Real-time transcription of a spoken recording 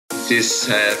This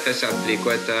is Tessa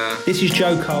Pliqueta. This is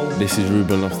Joe Cole. This is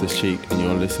Ruben Loftus-Cheek, and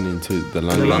you're listening to the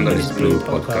London is Blue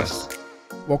podcast.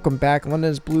 Welcome back,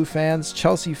 London is Blue fans,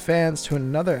 Chelsea fans, to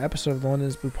another episode of the London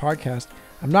is Blue podcast.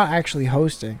 I'm not actually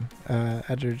hosting,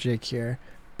 Editor Jake here,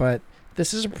 but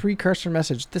this is a precursor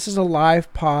message. This is a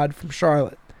live pod from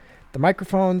Charlotte. The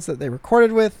microphones that they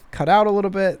recorded with cut out a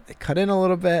little bit, they cut in a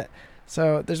little bit,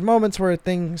 so there's moments where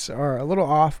things are a little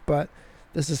off, but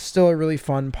this is still a really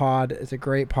fun pod. It's a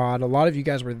great pod. A lot of you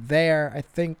guys were there. I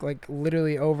think like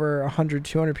literally over 100,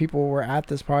 200 people were at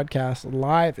this podcast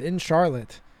live in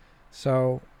Charlotte.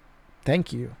 So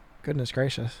thank you. Goodness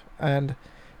gracious. And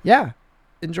yeah,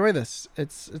 enjoy this.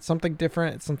 It's something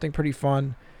different. It's something pretty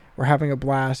fun. We're having a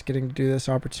blast getting to do this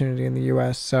opportunity in the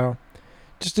US. So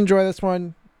just enjoy this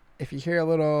one. If you hear a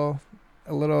little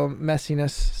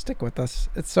messiness, stick with us.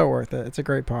 It's so worth it. It's a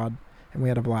great pod and we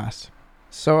had a blast.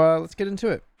 So let's get into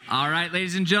it. All right,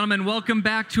 ladies and gentlemen, welcome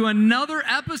back to another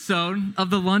episode of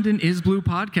the London is Blue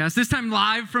podcast, this time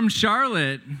live from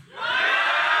Charlotte.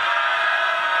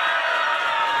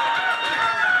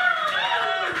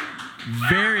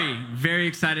 Very, very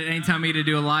excited anytime we get to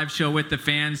do a live show with the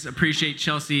fans. Appreciate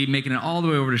Chelsea making it all the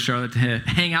way over to Charlotte to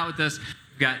hang out with us.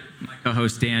 We've got my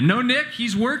co-host Dan. No Nick,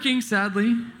 he's working,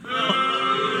 sadly.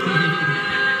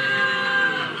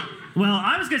 Well,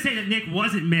 I was going to say that Nick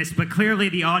wasn't missed, but clearly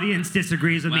the audience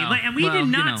disagrees with me. And we did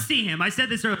not see him. I said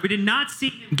this earlier. We did not see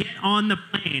him get on the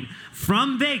plane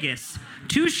from Vegas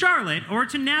to Charlotte or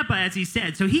to Napa, as he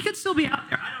said. So he could still be out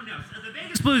there. I don't know. So the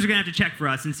Vegas Blues are going to have to check for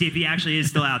us and see if he actually is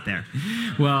still out there.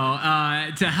 Well,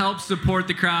 to help support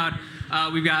the crowd,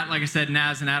 we've got, like I said,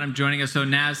 Naz and Adam joining us. So,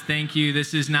 Naz, thank you.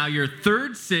 This is now your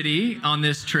third city on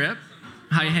this trip.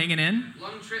 How you hanging in?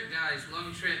 Long trip, guys.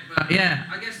 Long trip. But yeah,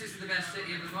 I guess this is the best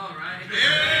city of them all, right?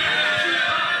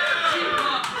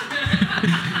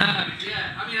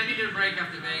 Yeah, I mean, I needed a break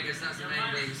after Vegas. That's the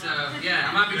main thing. So, yeah,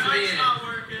 I'm happy to be here.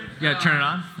 You got to turn it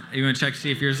on. You want to check to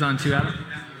see if yours is on too, Adam?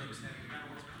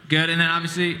 Good. And then,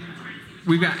 obviously,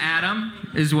 we've got Adam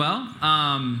as well.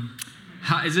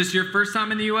 Is this your first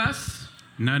time in the U.S.?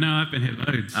 No, I've been here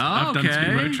loads. I've done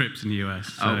 2 road trips in the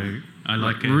US, so I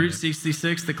like it. Route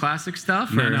 66, the classic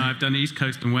stuff? No, I've done East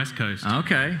Coast and West Coast.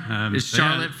 Okay. Is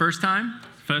Charlotte first time?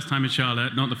 First time in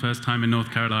Charlotte, not the first time in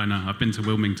North Carolina. I've been to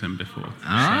Wilmington before.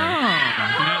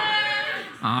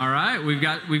 All right. We've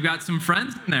got some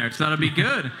friends in there, so that'll be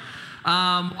good.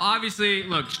 Obviously,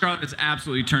 look, Charlotte has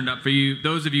absolutely turned up for you.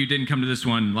 Those of you who didn't come to this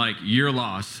one, like, your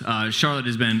loss. Charlotte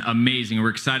has been amazing. We're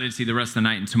excited to see the rest of the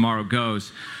night and tomorrow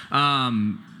goes.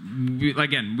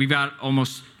 Again, we've got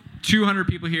almost 200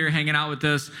 people here hanging out with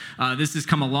us. This has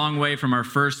come a long way from our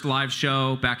first live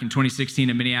show back in 2016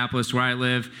 in Minneapolis, where I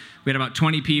live. We had about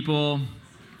 20 people,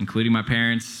 including my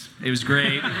parents. It was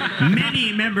great.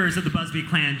 Many members of the Busby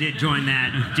clan did join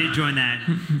that.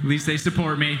 At least they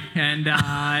support me. And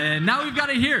now we've got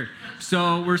it here.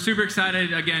 So we're super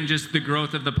excited. Again, just the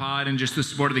growth of the pod and just the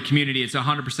support of the community. It's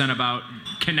 100% about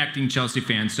connecting Chelsea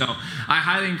fans. So I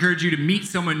highly encourage you to meet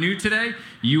someone new today.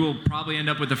 You will probably end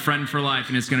up with a friend for life,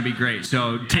 and it's going to be great.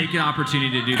 So take the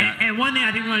opportunity to do that. And one thing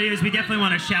I think we want to do is we definitely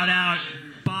want to shout out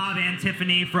Bob and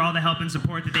Tiffany for all the help and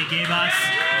support that they gave us.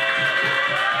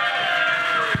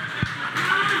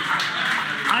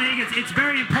 I think it's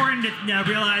very important to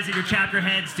realize that your chapter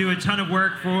heads do a ton of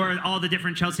work for all the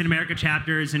different Chelsea in America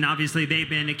chapters, and obviously they've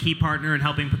been a key partner in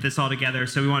helping put this all together.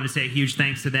 So we want to say a huge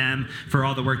thanks to them for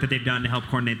all the work that they've done to help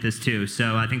coordinate this too.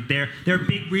 So I think they're a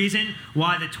big reason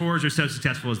why the tours are so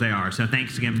successful as they are. So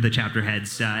thanks again for the chapter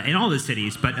heads in all the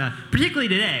cities, but particularly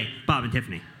today, Bob and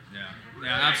Tiffany.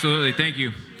 Yeah, absolutely. Thank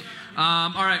you.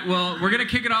 All right, well, we're going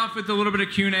to kick it off with a little bit of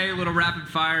Q&A, a little rapid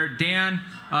fire. Dan,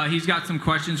 he's got some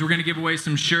questions. We're going to give away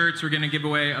some shirts. We're going to give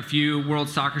away a few World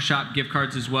Soccer Shop gift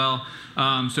cards as well.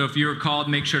 So if you were called,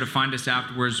 make sure to find us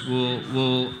afterwards.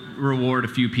 We'll reward a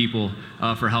few people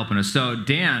for helping us. So,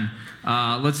 Dan,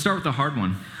 let's start with the hard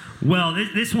one. Well,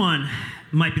 this one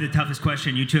might be the toughest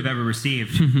question you two have ever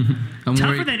received.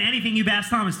 Tougher than anything you've asked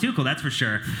Thomas Tuchel, that's for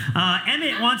sure.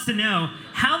 Emmett wants to know,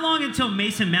 how long until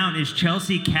Mason Mount is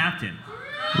Chelsea captain?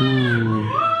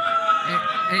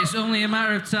 It's only a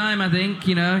matter of time, I think.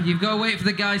 You know, you've got to wait for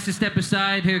the guys to step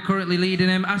aside who are currently leading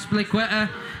him. Azpilicueta,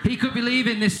 he could be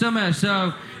leaving this summer,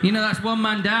 so, you know, that's one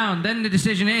man down. Then the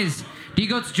decision is, do you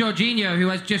go to Jorginho, who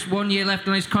has just 1 year left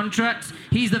on his contract?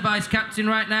 He's the vice-captain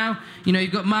right now. You know,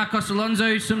 you've got Marcos Alonso,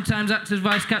 who sometimes acts as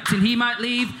vice-captain. He might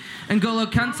leave, and N'Golo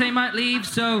Kante might leave.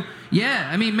 So, yeah,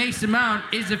 I mean, Mason Mount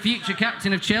is the future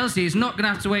captain of Chelsea. He's not going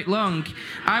to have to wait long.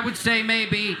 I would say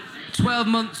maybe 12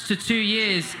 months to 2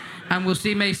 years, and we'll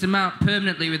see Mason Mount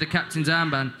permanently with the captain's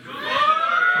armband.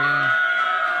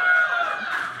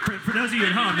 For for those of you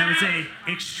at home, that was a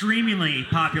extremely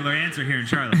popular answer here in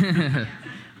Charlotte.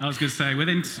 I was going to say,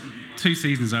 within 2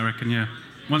 seasons, I reckon, yeah.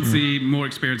 Once the more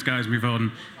experienced guys move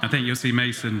on, I think you'll see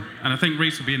Mason. And I think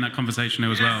Reese will be in that conversation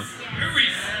as well.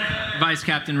 Vice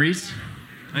Captain Reese.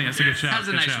 I think that's a good shout. Has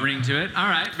a nice ring to it. All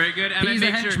right, very good. He's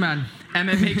a henchman.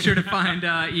 Emmett, make sure to find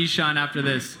Ishan after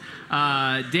this.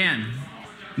 Dan,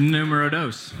 numero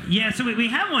dos. Yeah, so we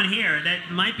have one here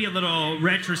that might be a little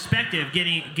retrospective,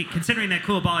 considering that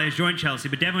Koulibaly has joined Chelsea.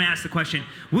 But Devin asked the question,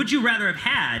 would you rather have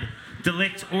had De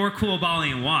Ligt or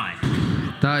Koulibaly, and why?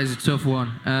 That is a tough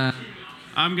one.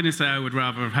 I'm going to say I would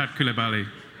rather have had Koulibaly.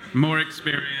 More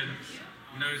experience,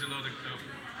 knows a lot of stuff.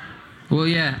 Well,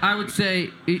 yeah, I would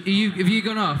say, have you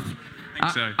gone off? I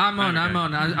think so. I'm on.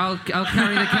 I'll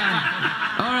carry the can.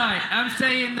 All right, I'm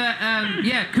saying that,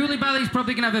 Koulibaly's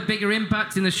probably going to have a bigger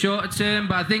impact in the shorter term,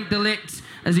 but I think De Ligt,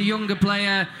 as a younger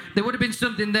player, there would have been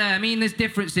something there. I mean, there's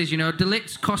differences, you know. De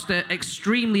Ligt's cost an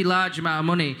extremely large amount of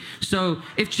money. So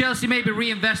if Chelsea maybe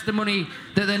reinvest the money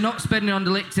that they're not spending on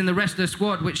De Ligt in the rest of the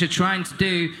squad, which they're trying to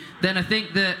do, then I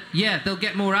think that, they'll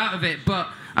get more out of it. But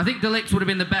I think De Ligt would have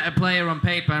been the better player on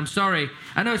paper. I'm sorry.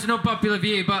 I know it's an unpopular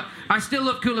view, but I still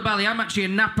love Koulibaly. I'm actually a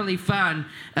Napoli fan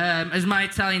as my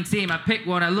Italian team. I picked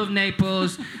one. I love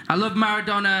Naples. I love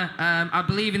Maradona. I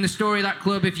believe in the story of that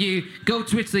club. If you go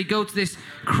to Italy, go to this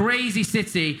crazy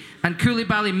city, and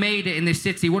Koulibaly made it in this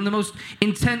city. One of the most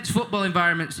intense football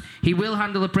environments. He will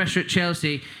handle the pressure at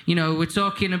Chelsea. You know, we're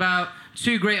talking about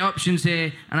 2 great options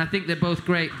here, and I think they're both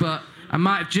great, but I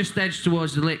might have just edged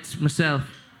towards De Ligt myself.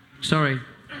 Sorry.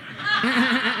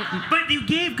 But you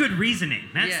gave good reasoning.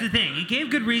 That's the thing. You gave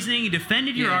good reasoning. You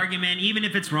defended your argument, even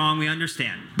if it's wrong. We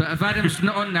understand. But if Adam's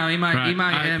not on now, he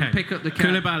might pick up the cap.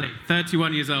 Koulibaly,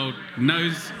 31 years old,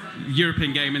 knows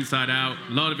European game inside out,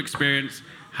 a lot of experience,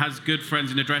 has good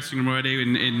friends in the dressing room already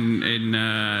in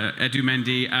Edu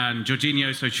Mendy and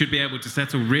Jorginho, so should be able to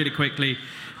settle really quickly.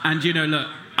 And, you know, look,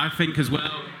 I think as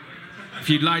well, if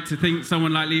you'd like to think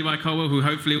someone like Levi Colwill, who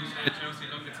hopefully will stay at Chelsea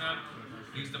longer term,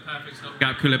 he's the perfect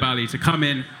stopgap Koulibaly to come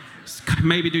in,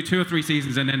 maybe do 2 or 3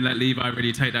 seasons and then let Levi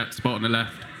really take that spot on the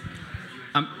left.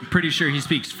 I'm pretty sure he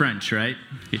speaks French, right?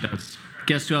 He does.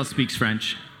 Guess who else speaks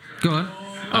French? Go on.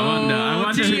 I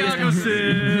wonder Thiago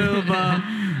Silva.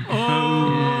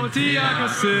 Oh, Thiago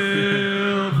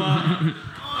Silva.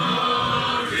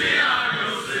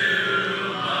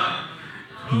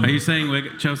 Are you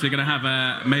saying Chelsea are going to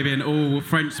have maybe an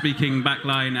all-French-speaking back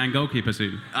line and goalkeeper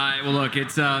soon? Well, look,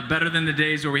 it's better than the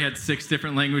days where we had 6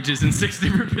 different languages and 6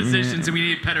 different positions, and we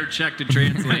needed Petr Cech to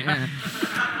translate.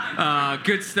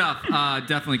 Good stuff.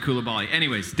 Definitely Koulibaly.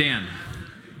 Anyways, Dan.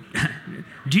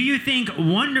 Do you think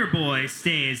Wonder Boy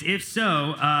stays? If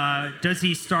so, does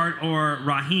he start or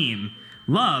Raheem?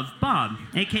 Love, Bob,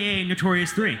 a.k.a.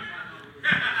 Notorious 3.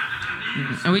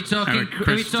 Are we talking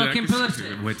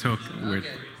Pulisic? We're talking.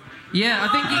 Yeah, I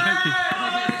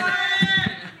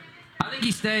think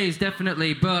he stays,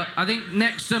 definitely. But I think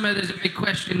next summer there's a big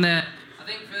question there. I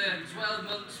think for 12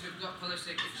 months we've got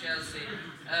Pulisic at Chelsea.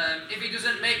 If he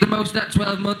doesn't make the most of that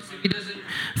 12 months, if he doesn't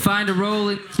find a role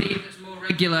in the team that's more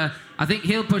regular, I think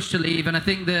he'll push to leave. And I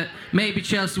think that maybe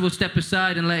Chelsea will step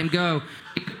aside and let him go.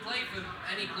 He could play for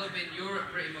any club in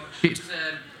Europe pretty much. It's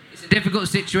a difficult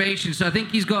situation. So I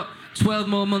think he's got 12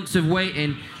 more months of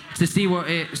waiting to see what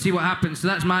happens. So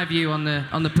that's my view on the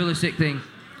Pulisic thing.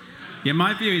 Yeah,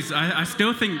 my view is I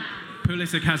still think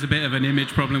Pulisic has a bit of an image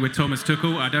problem with Thomas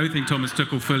Tuchel. I don't think Thomas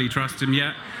Tuchel fully trusts him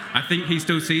yet. I think he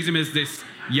still sees him as this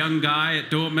young guy at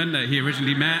Dortmund that he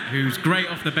originally met, who's great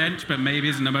off the bench, but maybe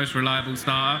isn't the most reliable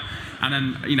starter. And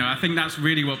then, you know, I think that's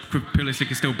really what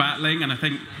Pulisic is still battling. And I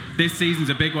think this season's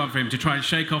a big one for him to try and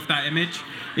shake off that image.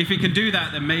 If he can do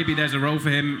that, then maybe there's a role for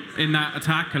him in that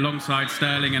attack alongside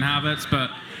Sterling and Havertz. But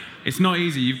it's not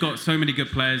easy. You've got so many good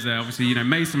players there. Obviously, you know,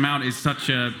 Mason Mount is such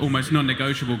a almost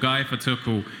non-negotiable guy for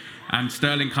Tuchel. And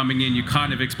Sterling coming in, you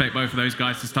kind of expect both of those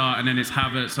guys to start, and then it's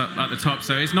Havertz at the top.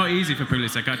 So it's not easy for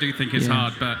Pulisic. I do think it's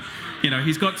hard, but you know,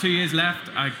 he's got 2 years left.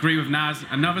 I agree with Naz.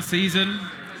 Another season,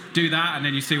 do that, and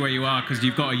then you see where you are, because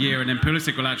you've got a year, and then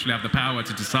Pulisic will actually have the power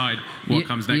to decide what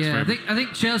comes next for him. I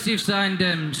think Chelsea have signed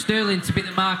Sterling to be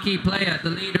the marquee player,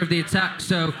 the leader of the attack.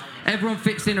 So everyone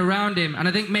fits in around him, and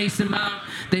I think Mason Mount,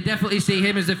 they definitely see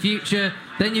him as the future.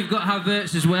 Then you've got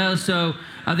Havertz as well. So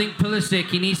I think Pulisic,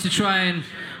 he needs to try and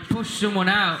push someone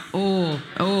out,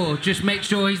 or just make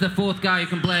sure he's the 4th guy who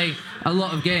can play a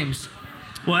lot of games.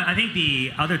 Well, I think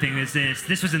the other thing is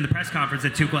this was in the press conference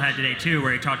that Tuchel had today too,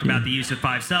 where he talked about the use of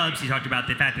 5 subs. He talked about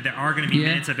the fact that there are going to be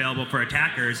minutes available for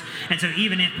attackers. And so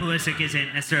even if Pulisic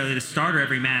isn't necessarily the starter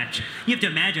every match, you have to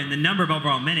imagine the number of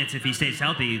overall minutes, if he stays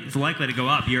healthy, is likely to go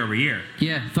up year over year.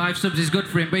 Yeah, 5 subs is good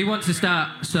for him, but he wants to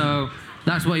start, so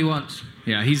that's what he wants.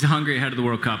 Yeah, he's hungry ahead of the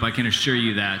World Cup. I can assure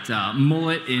you that.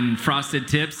 Mullet in frosted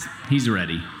tips, he's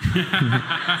ready.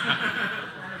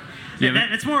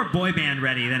 That's more boy band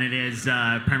ready than it is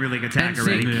Premier League attacker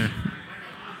ready. Yeah.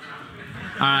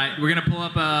 All right, we're going to pull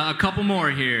up a couple more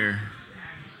here.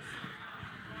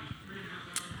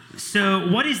 So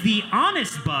what is the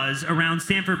honest buzz around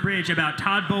Stamford Bridge about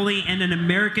Todd Boehly and an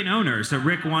American owner? So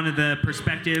Rick wanted the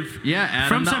perspective Adam,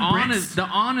 from some Brits. the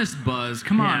honest buzz.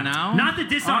 Come on now. Not the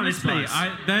dishonest Honestly,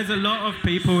 buzz. there's a lot of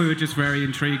people who are just very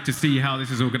intrigued to see how this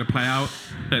is all going to play out.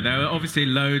 But there are obviously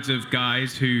loads of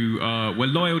guys who were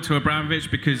loyal to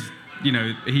Abramovich because, you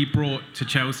know, he brought to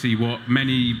Chelsea what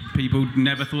many people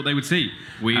never thought they would see.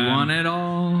 We want it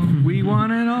all. We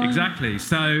want it all. Exactly.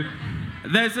 So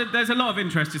there's a lot of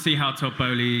interest to see how Todd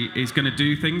Boehly is going to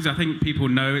do things. I think people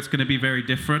know it's going to be very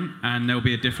different, and there'll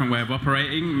be a different way of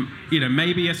operating. You know,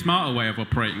 maybe a smarter way of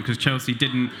operating, because Chelsea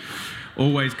didn't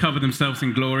always cover themselves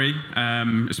in glory,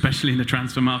 especially in the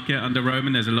transfer market under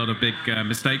Roman. There's a lot of big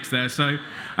mistakes there. So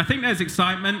I think there's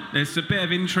excitement. There's a bit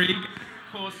of intrigue.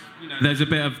 Of course, you know, there's a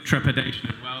bit of trepidation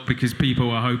as well, because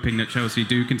people are hoping that Chelsea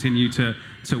do continue to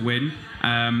win.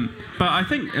 But I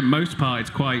think, in most part, it's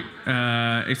quite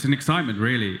it's an excitement,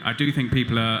 really. I do think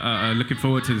people are looking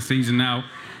forward to the season now.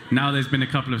 Now there's been a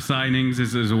couple of signings,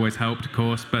 as has always helped, of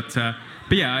course. But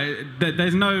yeah,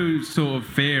 there's no sort of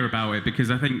fear about it,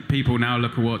 because I think people now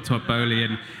look at what Todd Boehly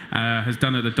has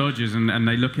done at the Dodgers, and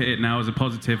they look at it now as a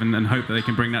positive and hope that they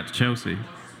can bring that to Chelsea.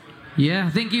 Yeah, I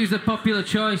think he was the popular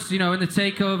choice, you know, when the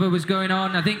takeover was going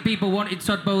on. I think people wanted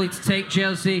Todd Boehly to take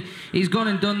Chelsea. He's gone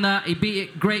and done that. He beat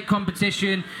it, great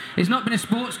competition. There's not been a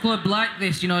sports club like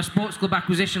this, you know, a sports club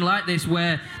acquisition like this,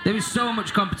 where there was so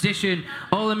much competition,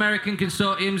 all American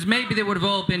consortiums. Maybe they would have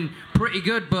all been pretty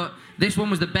good, but this one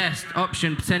was the best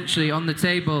option potentially on the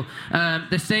table.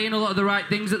 They're saying a lot of the right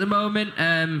things at the moment.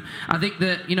 I think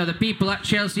that, you know, the people at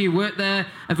Chelsea who work there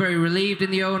are very relieved in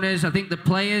the owners. I think the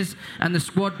players and the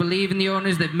squad believe in the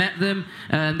owners. They've met them.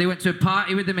 They went to a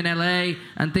party with them in LA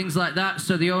and things like that.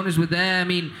 So the owners were there. I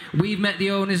mean, we've met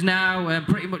the owners now.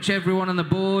 Pretty much everyone on the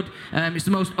board. It's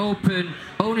the most open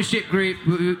ownership group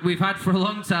we've had for a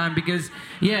long time, because,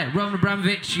 yeah, Roman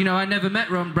Abramovich, you know, I never met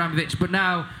Roman Abramovich, but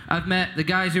now I've met the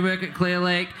guys who work at Clear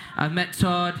Lake, I've met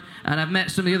Todd, and I've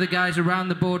met some of the other guys around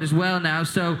the board as well now.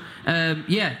 So,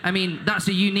 yeah, I mean, that's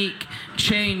a unique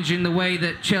change in the way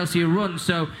that Chelsea are run.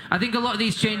 So I think a lot of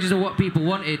these changes are what people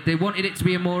wanted. They wanted it to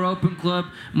be a more open club,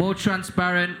 more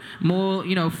transparent, more,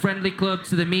 you know, friendly club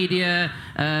to the media,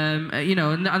 you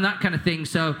know, and that kind of thing.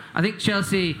 So I think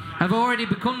Chelsea have already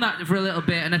become that for a little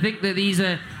bit, and I think that these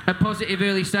are positive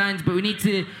early signs, but we need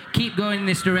to keep going in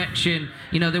this direction.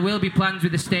 You know, there will be plans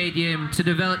with the stadium to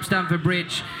develop Stamford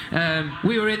Bridge.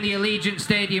 We were in the Allegiant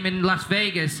Stadium in Las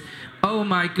Vegas. Oh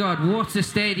my God, what a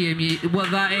stadium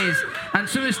that is. And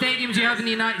some of the stadiums you have in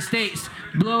the United States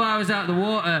blow ours out of the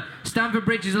water. Stamford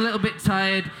Bridge is a little bit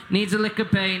tired, needs a lick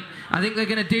of paint. I think they're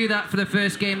going to do that for the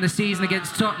first game of the season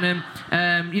against Tottenham.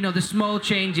 You know, the small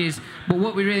changes, but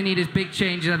what we really need is big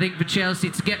changes, I think, for Chelsea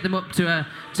to get them up to a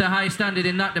high standard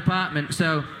in that department.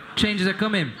 So changes are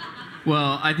coming.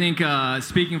 Well, I think,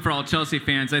 speaking for all Chelsea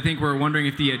fans, I think we're wondering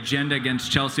if the agenda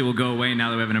against Chelsea will go away now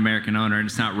that we have an American owner and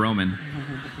it's not Roman.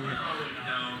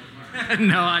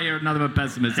 No, I hear nothing but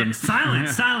pessimism.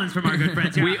 Silence from our good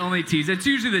friends here. We only tease. It's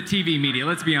usually the TV media,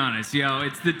 let's be honest. You know,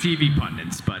 it's the TV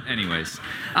pundits. But anyways.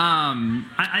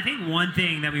 I think one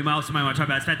thing that we also might want to talk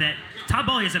about is the fact that Todd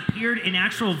Boehly has appeared in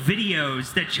actual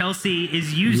videos that Chelsea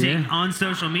is using on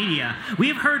social media. We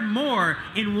have heard more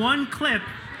in one clip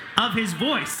of his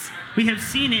voice. We have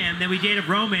seen him than we did of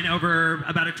Roman over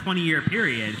about a 20-year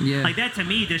period. Yeah. Like, that to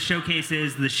me just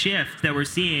showcases the shift that we're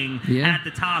seeing at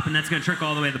the top, and that's going to trickle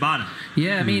all the way to the bottom.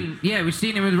 Yeah, I mean, yeah, we've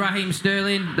seen him with Raheem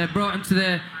Sterling. They brought him to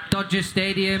the Dodgers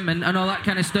Stadium and all that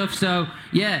kind of stuff. So,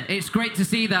 yeah, it's great to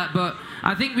see that, but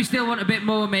I think we still want a bit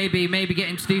more, maybe get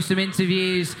him to do some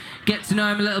interviews, get to know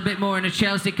him a little bit more in a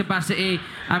Chelsea capacity.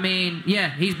 I mean, yeah,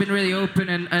 he's been really open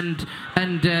and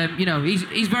you know,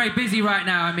 he's very busy right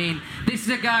now. I mean, this is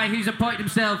a guy who's appointed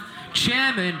himself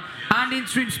chairman and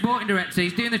interim sporting director.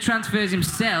 He's doing the transfers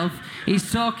himself. He's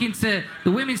talking to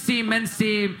the women's team, men's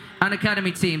team, and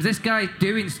academy teams. This guy's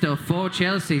doing stuff for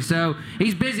Chelsea, so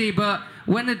he's busy, but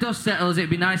when the dust settles, it'd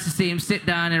be nice to see him sit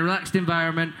down in a relaxed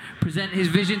environment, present his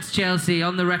vision to Chelsea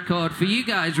on the record for you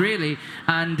guys, really.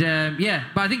 And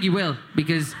but I think he will,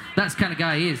 because that's the kind of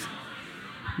guy he is.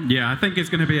 Yeah, I think it's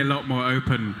going to be a lot more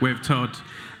open with Todd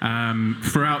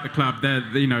throughout the club.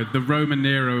 The Roman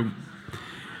era,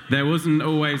 there wasn't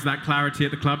always that clarity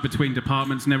at the club between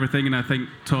departments and everything, and I think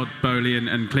Todd Boehly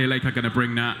and Clearlake are going to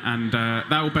bring that, and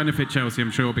that will benefit Chelsea,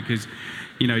 I'm sure, because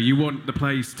you want the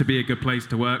place to be a good place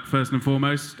to work first and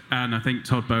foremost, and I think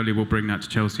Todd Boehly will bring that to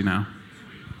Chelsea now.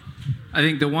 I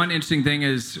think the one interesting thing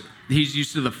is he's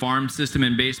used to the farm system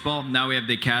in baseball. Now we have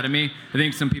the academy. I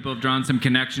think some people have drawn some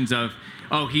connections of,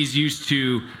 he's used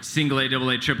to single A, double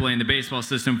A, triple A in the baseball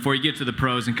system before you get to the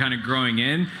pros and kind of growing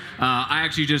in. I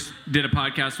actually just did a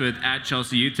podcast with at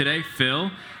Chelsea Youth today, Phil,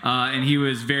 and he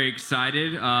was very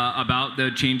excited about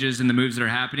the changes and the moves that are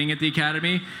happening at the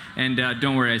academy. And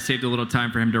don't worry, I saved a little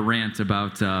time for him to rant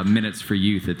about minutes for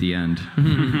youth at the end.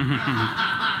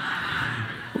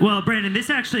 Well, Brandon,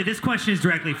 this question is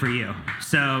directly for you.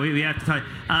 So we have to talk.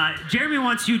 Jeremy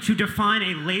wants you to define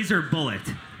a laser bullet.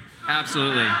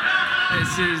 Absolutely.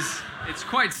 It's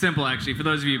quite simple, actually, for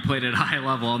those of you who played at a high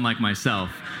level, unlike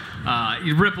myself.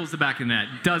 It ripples the back of the net,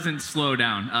 doesn't slow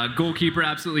down. Goalkeeper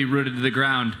absolutely rooted to the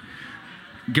ground.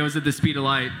 Goes at the speed of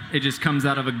light. It just comes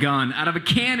out of a gun, out of a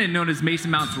cannon known as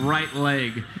Mason Mount's right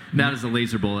leg. That is a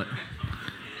laser bullet.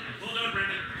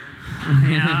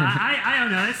 I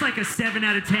don't know. It's like a 7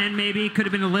 out of 10, maybe. Could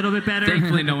have been a little bit better.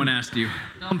 Thankfully, no one asked you.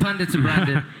 Non-pundit to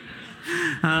Brandon.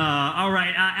 All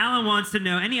right. Alan wants to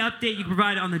know any update you can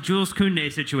provide on the Jules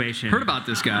Koundé situation. Heard about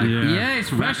this guy. Yeah, it's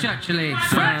fresh, actually. A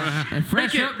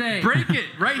fresh update. Break it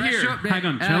right Fresh here. update. Hang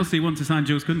on, Chelsea want to sign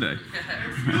Jules Koundé.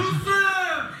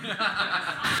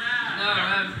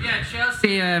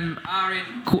 Chelsea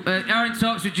are in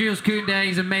talks with Jules Koundé.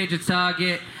 He's a major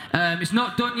target. It's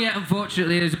not done yet,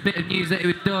 unfortunately. There's a bit of news that it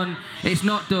was done. It's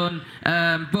not done.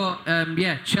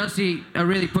 Chelsea are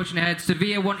really pushing ahead.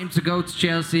 Sevilla want him to go to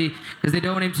Chelsea because they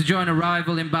don't want him to join a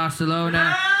rival in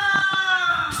Barcelona.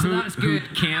 So that's good.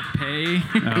 Who can't pay?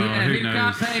 Who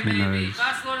knows? can't pay, Who maybe. knows?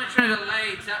 Barcelona trying to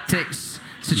delay tactics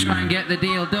to try and get the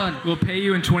deal done. We'll pay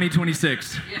you in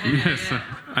 2026. Yes,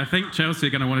 I think Chelsea are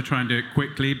going to want to try and do it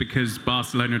quickly because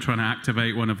Barcelona are trying to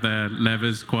activate one of their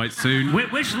levers quite soon.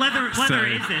 Which leather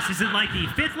is this? Is it like the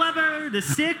 5th lever, the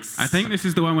 6th? I think this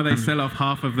is the one where they sell off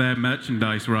half of their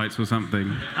merchandise rights or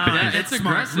something. It's smart,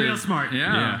 aggressive. real smart.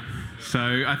 Yeah.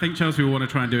 So I think Chelsea will want to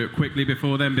try and do it quickly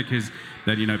before then because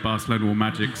then, Barcelona will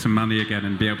magic some money again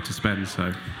and be able to spend.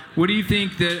 So, what do you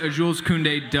think that Jules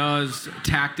Koundé does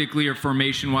tactically or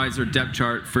formation-wise or depth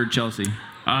chart for Chelsea?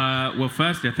 Well,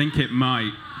 firstly, I think it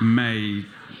may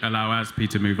allow Aspi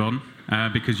to move on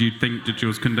because you'd think that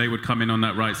Jules Koundé would come in on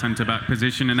that right centre-back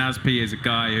position, and Aspi is a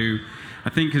guy who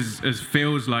I think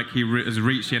feels like he has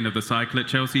reached the end of the cycle at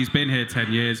Chelsea. He's been here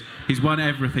 10 years. He's won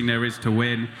everything there is to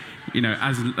win.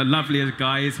 As lovely as a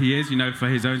guy as he is, for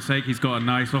his own sake, he's got a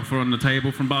nice offer on the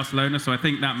table from Barcelona, so I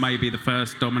think that may be the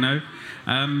first domino.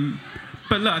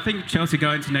 But look, I think Chelsea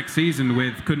go into next season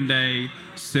with Koundé,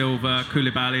 Silva,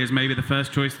 Koulibaly as maybe the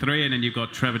first choice 3, and then you've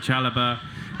got Trevor Chalobah,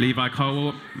 Levi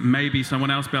Colwill, maybe someone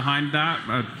else behind that.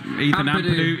 Ethan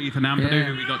Ampadu,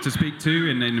 who we got to speak to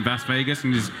in Las Vegas,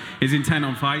 and is intent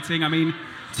on fighting. I mean,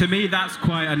 to me, that's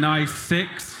quite a nice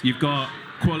 6. You've got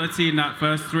quality in that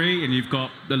first 3, and you've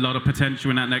got a lot of potential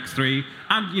in that next 3,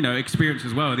 and experience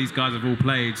as well. These guys have all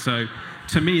played, so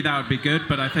to me that would be good.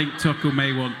 But I think Tuchel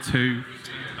may want to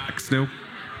back still.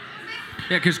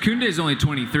 Yeah, because Koundé is only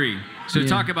 23. So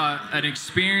talk about an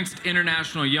experienced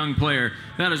international young player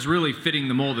that is really fitting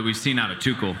the mold that we've seen out of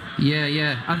Tuchel.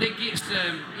 Yeah. I think it's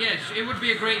it would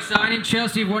be a great signing.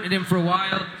 Chelsea have wanted him for a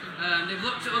while. They've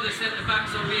looked at other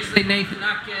centre-backs, obviously. Nathan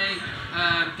Ake,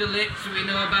 De Ligt, we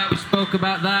know about. We spoke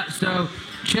about that. So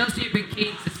Chelsea have been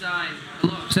keen to sign a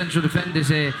lot of central defenders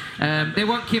here. They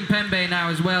want Kimpembe now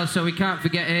as well, so we can't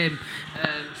forget him.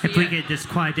 If we could just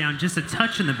quiet down just a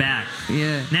touch in the back.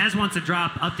 Yeah. Naz wants to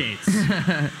drop updates.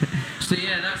 So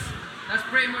that's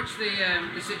pretty much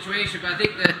the situation. But I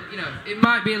think that it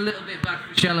might be a little bit bad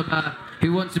for Chalobah,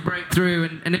 who wants to break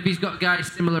through, and if he's got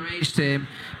guys similar age to him,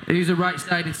 who's a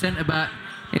right-sided centre back,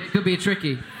 it could be a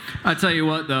tricky. I tell you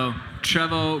what, though,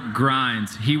 Trevoh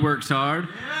grinds. He works hard.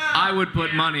 I would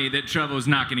put money that Trevoh's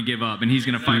not going to give up, and he's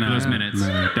going to fight for those minutes.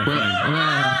 No, definitely.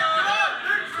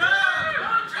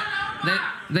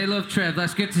 They love Trev.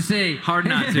 That's good to see. Hard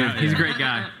not to. He's a great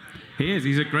guy. He is.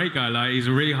 He's a great guy. He's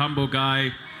a really humble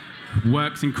guy.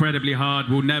 Works incredibly hard.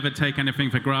 Will never take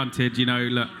anything for granted.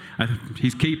 Look,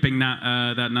 he's keeping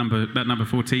that number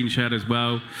 14 shirt as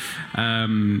well.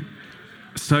 I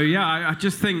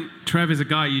just think Trev is a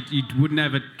guy you would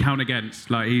never count against.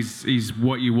 Like he's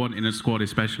what you want in a squad,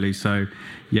 especially. So,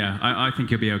 yeah, I think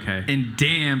he'll be okay. And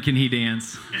damn, can he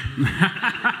dance?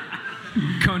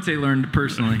 Conte learned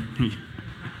personally.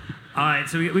 All right,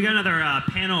 so we got another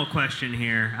panel question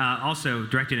here, also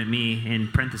directed at me in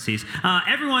parentheses.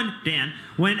 Everyone, Dan,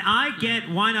 when I get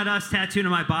Why Not Us tattooed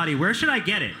on my body, where should I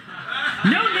get it?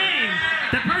 No name.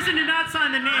 The person did not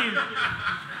sign the name.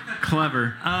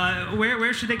 Clever.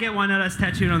 Where should they get Why Not Us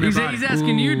tattooed on their body? He's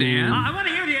asking you, Dan. I want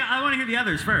to hear the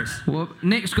others first. Well,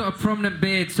 Nick's got a prominent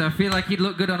beard, so I feel like he'd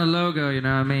look good on a logo. You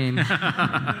know what I mean?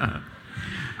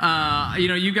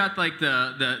 You got like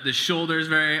the shoulders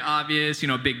very obvious.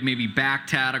 Big maybe back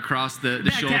tat across the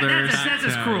shoulders. That's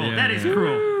just cruel. Yeah, that is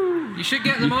cruel. You should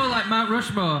get them all like Mount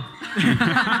Rushmore.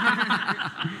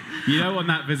 You don't want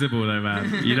that visible, though,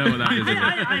 man. You don't want that visible.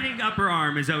 I think upper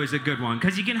arm is always a good one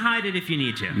because you can hide it if you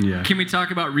need to. Yeah. Can we talk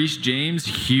about Reece James'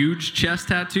 huge chest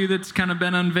tattoo that's kind of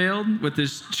been unveiled with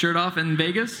his shirt off in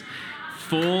Vegas?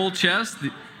 Full chest.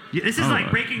 This is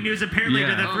like breaking news, apparently,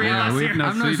 to the three of us here. I've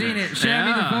not seen it. Share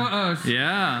me the photos.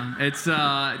 Yeah, it's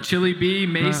Chili B,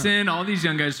 Mason, all these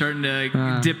young guys starting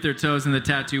to dip their toes in the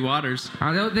tattoo waters.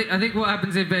 I think what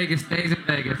happens in Vegas stays in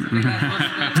Vegas.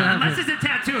 Unless it's a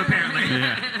tattoo, apparently.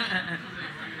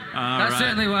 That's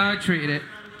certainly why I treated it.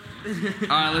 All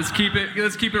right, let's keep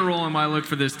it rolling while I look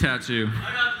for this tattoo.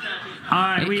 All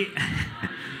right,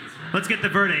 let's get the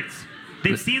verdicts.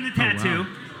 They've seen the tattoo. Oh, wow.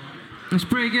 It's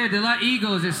pretty good. They're like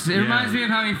eagles. It reminds me of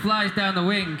how he flies down the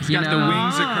wing. He's got the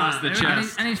wings across the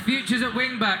chest. And his future's at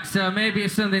wing back, so maybe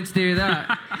it's something to do with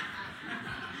that.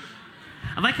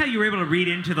 I like how you were able to read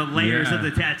into the layers of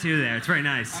the tattoo there. It's very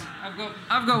nice.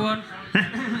 I've got one.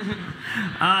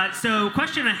 So,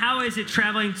 question on how is it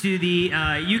traveling to the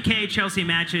UK Chelsea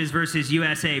matches versus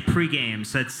USA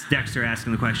pre-games? That's Dexter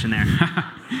asking the question there.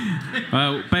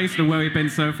 Well, based on where we've been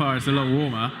so far, it's a lot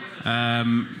warmer.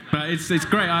 But it's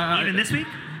great. Even this week?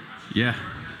 Yeah,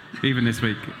 even this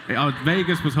week.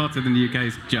 Vegas was hotter than the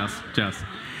UK's just.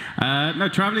 No,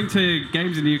 traveling to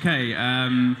games in the UK,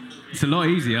 it's a lot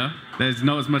easier. There's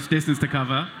not as much distance to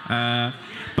cover.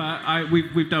 But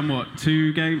we've done one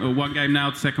game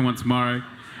now, the second one tomorrow.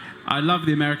 I love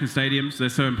the American stadiums. They're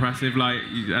so impressive. Like,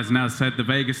 as Naz said, the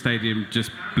Vegas stadium just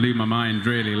blew my mind,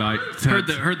 really. Like, heard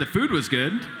the food was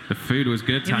good. The food was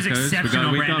good. It was Tacos.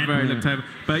 exceptional, we got very little table.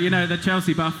 But, the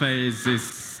Chelsea buffet is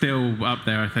still up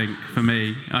there, I think, for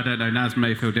me. I don't know. Naz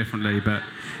may feel differently, but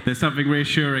there's something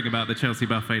reassuring about the Chelsea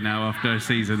buffet now after a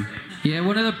season. Yeah,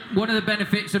 one of the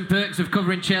benefits and perks of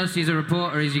covering Chelsea as a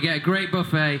reporter is you get a great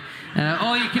buffet,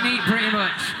 all you can eat pretty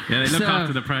much. Yeah, they look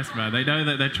after the press, man. They know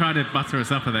that they're trying to butter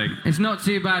us up, I think. It's not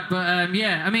too bad, but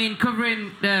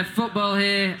covering football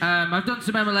here, I've done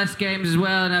some MLS games as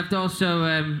well, and I've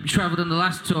also travelled on the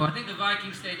last tour. I think the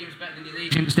Viking Stadium is better than the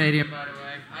Allegiant Stadium, by the way.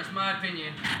 That's my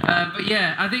opinion. But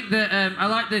yeah, I think that I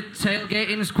like the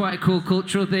tailgating. It's quite a cool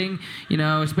cultural thing,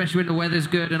 especially when the weather's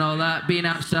good and all that. Being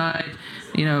outside,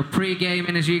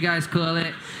 pre-gaming as you guys call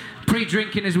it,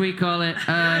 pre-drinking as we call it.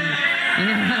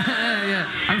 Yeah.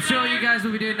 I'm sure you guys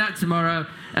will be doing that tomorrow.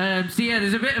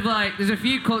 There's a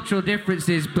few cultural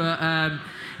differences, but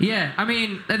yeah, I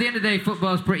mean, at the end of the day,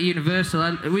 football is pretty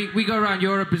universal. We go around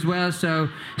Europe as well, so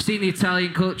seeing the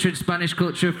Italian culture and Spanish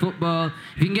culture of football,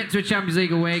 if you can get to a Champions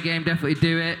League away game, definitely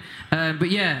do it.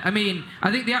 But yeah, I mean,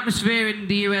 I think the atmosphere in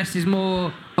the US is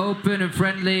more open and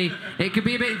friendly. It could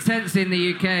be a bit intense in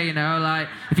the UK, like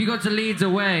if you go to Leeds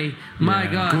away, my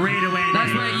God, great away day.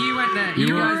 That's where you went there. You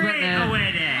guys went there.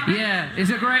 Away day. Yeah, it's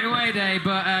a great away day,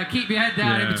 but keep your head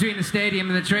down in between the stadium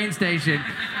and the train station.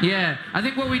 Yeah, I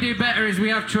think what we do better is we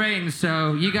have trains,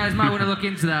 so you guys might want to look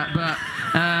into that. But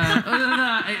other than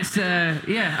that, it's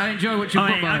I enjoy watching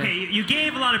football. Okay, you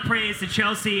gave a lot of praise to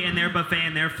Chelsea and their buffet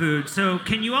and their food. So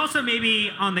can you also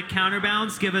maybe on the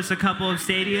counterbalance give us a couple of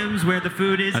stadiums where the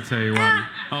food is? I'll tell you one.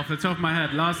 Off the top of my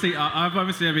head, last season, I've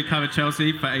obviously only covered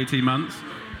Chelsea for 18 months.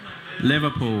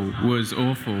 Liverpool was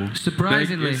awful.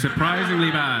 Surprisingly. Surprisingly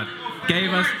bad.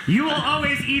 Gave us... You will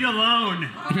always eat alone.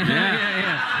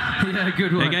 Yeah,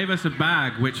 good one. They gave us a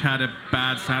bag which had a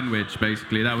bad sandwich,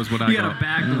 basically. That was what I got. You got a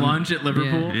bagged lunch at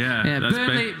Liverpool? Yeah. That's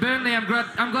Burnley, I'm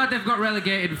glad they've got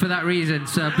relegated for that reason.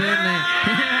 So Burnley...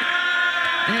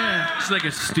 Yeah. It's like a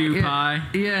stew pie.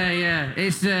 Yeah.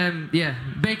 It's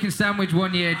bacon sandwich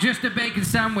one year, just a bacon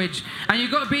sandwich, and you've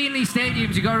got to be in these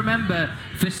stadiums. You got to remember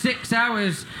for 6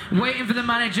 hours waiting for the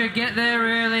manager, get there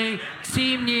early,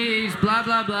 team news, blah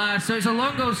blah blah. So it's a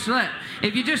long old schlep.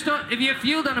 If you're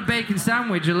fueled on a bacon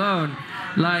sandwich alone,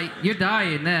 like you're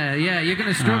dying there. Yeah, you're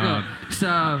gonna struggle.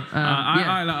 So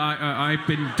I've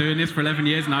been doing this for 11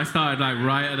 years, and I started like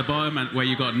right at the bottom, and where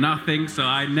you got nothing. So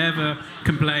I never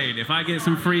complain. If I get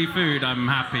some free food, I'm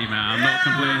happy, man. I'm not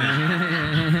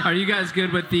complaining. Are you guys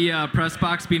good with the press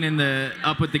box being in the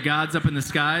up with the gods up in the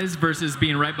skies versus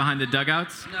being right behind the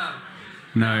dugouts?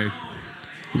 No.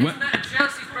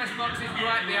 Chelsea's press box is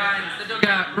right behind the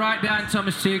dugout, right behind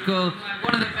Thomas Tuchel.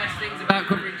 One of the best things about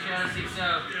covering Chelsea.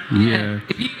 So Yeah.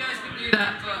 if you guys can do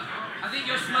that, but I think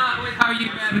you're smart with how you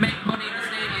make money in the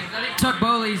stadiums. I think Todd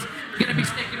Bowley's going to be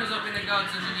sticking us up in the gods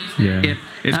underneath stadium.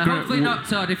 It's great. Hopefully not,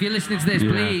 Todd. If you're listening to this,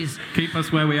 please. Keep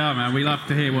us where we are, man. We love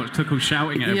to hear what Tuchel's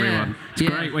shouting at everyone. It's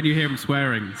great when you hear him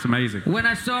swearing. It's amazing. When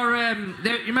I saw, you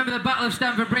remember the Battle of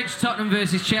Stamford Bridge, Tottenham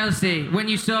versus Chelsea? When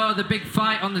you saw the big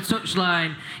fight on the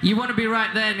touchline, you want to be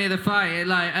right there near the fight,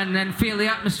 and then feel the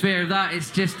atmosphere of that.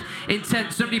 It's just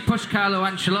intense. Somebody pushed Carlo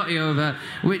Ancelotti over,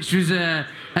 which was an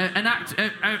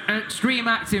extreme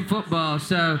act in football.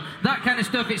 So that kind of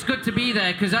stuff, it's good to be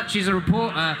there, because actually as a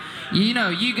reporter,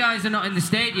 you guys are not in the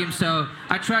stadium, so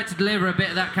I try to deliver a bit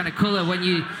of that kind of colour when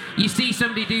you see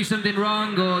somebody do something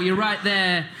wrong or you're right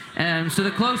there. So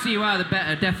the closer you are, the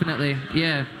better, definitely.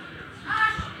 Yeah.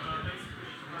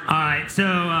 All right, so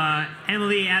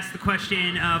Emily asked the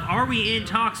question of, are we in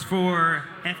talks for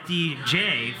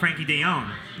FDJ, Frankie de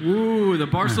Jong? Ooh, the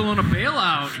Barcelona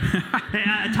bailout.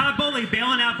 Todd Bowley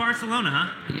bailing out Barcelona,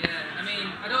 huh? Yeah, I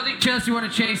mean, I don't think Chelsea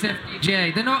want to chase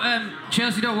FDJ. They're not.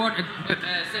 Chelsea don't want a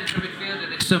central midfielder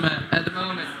this summer at the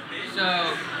moment. So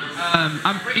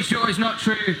I'm pretty sure it's not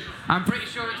true. I'm pretty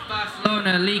sure it's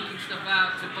Barcelona leaking stuff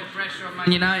out to put pressure on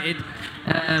Man United.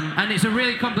 And it's a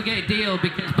really complicated deal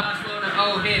because Barcelona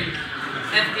owe him,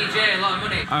 FDJ, a lot of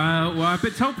money. Well, I've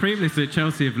been told previously that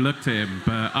Chelsea have looked at him,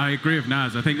 but I agree with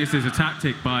Naz. I think this is a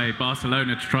tactic by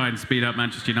Barcelona to try and speed up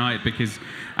Manchester United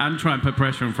and try and put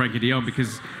pressure on Frankie de Jong,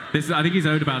 because I think he's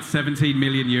owed about 17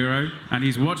 million euro, and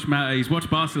he's watched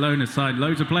Barcelona sign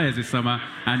loads of players this summer,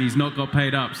 and he's not got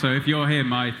paid up. So if you're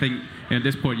him, I think at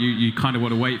this point you kind of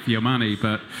want to wait for your money.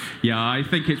 But yeah, I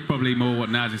think it's probably more what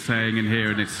Naz is saying in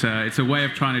here, and it's a way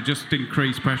of trying to just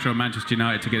increase pressure on Manchester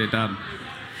United to get it done.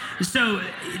 So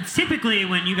typically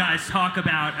when you guys talk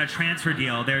about a transfer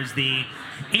deal, there's the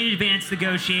in advance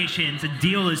negotiations, a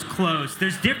deal is close.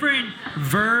 There's different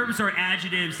verbs or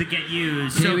adjectives that get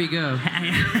used. Here we go.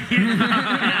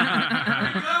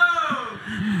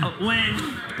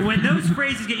 When those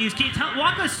phrases get used, can you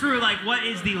walk us through like what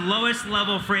is the lowest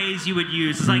level phrase you would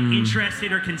use? It's like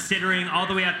interested or considering, all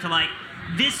the way up to like,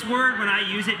 this word, when I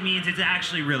use it, means it's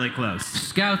actually really close.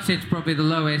 Scouted's probably the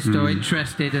lowest, or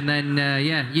interested, and then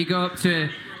you go up to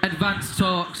advanced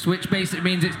talks, which basically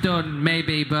means it's done,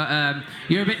 maybe, but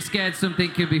you're a bit scared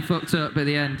something could be fucked up at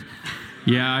the end.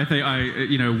 Yeah, I think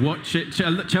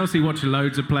Chelsea watch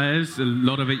loads of players. A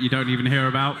lot of it you don't even hear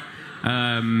about.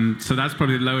 So that's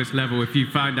probably the lowest level. If you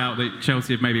find out that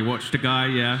Chelsea have maybe watched a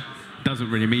guy, doesn't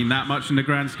really mean that much in the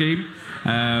grand scheme.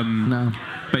 No.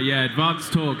 But yeah,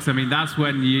 advanced talks, I mean, that's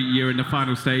when you're in the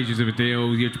final stages of a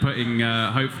deal. You're putting,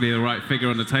 hopefully, the right figure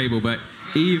on the table. But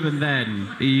even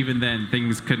then,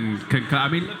 things can I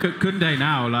mean, look at Koundé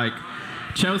now. Like,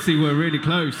 Chelsea were really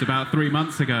close about 3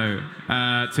 months ago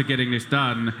to getting this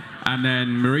done. And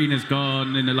then Marina's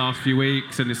gone in the last few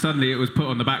weeks, and suddenly it was put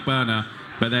on the back burner.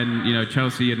 But then,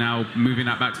 Chelsea are now moving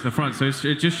that back to the front. So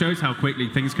it just shows how quickly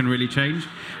things can really change.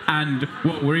 And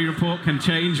what we report can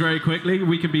change very quickly.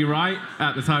 We can be right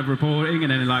at the time of reporting,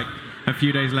 and then like a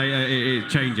few days later, it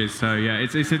changes. So yeah,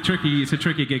 it's a tricky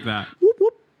gig, that. Whoop,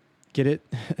 whoop. Get it,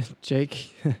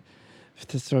 Jake?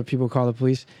 That's what people call the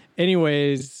police.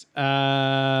 Anyways,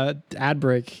 ad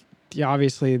break. Yeah,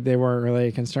 obviously, they weren't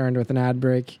really concerned with an ad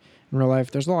break in real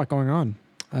life. There's a lot going on,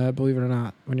 believe it or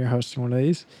not, when you're hosting one of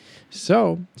these.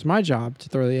 So it's my job to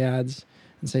throw the ads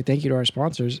and say thank you to our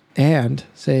sponsors and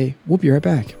say, we'll be right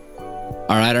back.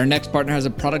 All right, our next partner has a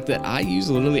product that I use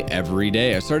literally every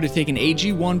day. I started taking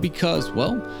AG1 because,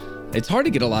 well, it's hard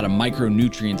to get a lot of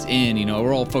micronutrients in.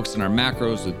 We're all focused on our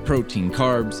macros with protein,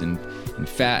 carbs, and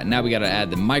fat. And now we got to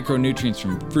add the micronutrients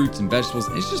from fruits and vegetables.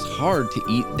 It's just hard to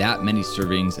eat that many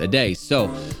servings a day. So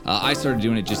I started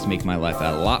doing it just to make my life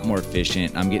a lot more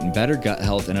efficient. I'm getting better gut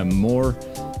health and a more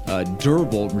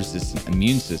durable, resistant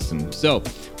immune system. So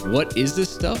what is this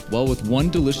stuff? Well, with one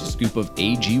delicious scoop of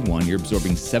AG1, you're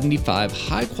absorbing 75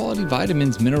 high-quality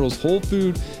vitamins, minerals, whole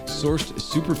food, sourced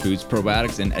superfoods,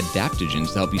 probiotics, and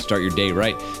adaptogens to help you start your day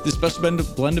right. This special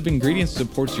blend of ingredients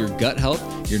supports your gut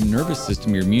health, your nervous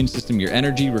system, your immune system, your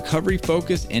energy, recovery,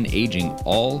 focus, and aging,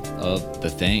 all of the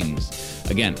things.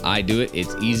 Again, I do it.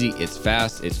 It's easy, it's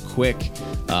fast, it's quick.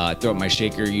 I throw up my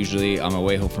shaker usually on my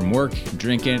way home from work,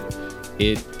 drink it.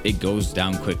 it goes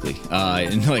down quickly.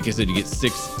 And like I said, you get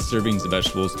 6 servings of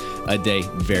vegetables a day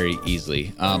very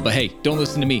easily. But hey, don't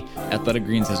listen to me. Athletic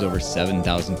Greens has over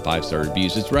 7,000 5-star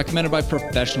reviews. It's recommended by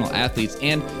professional athletes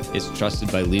and is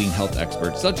trusted by leading health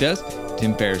experts such as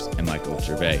Tim Ferriss and Michael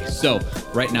Gervais. So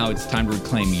right now it's time to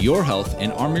reclaim your health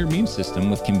and arm your immune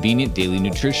system with convenient daily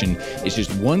nutrition. It's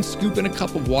just 1 scoop in a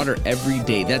cup of water every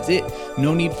day. That's it.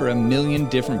 No need for a million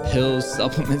different pills,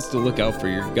 supplements to look out for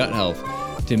your gut health.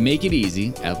 To make it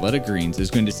easy, Athletic Greens is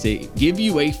going to give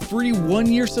you a free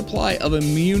 1-year supply of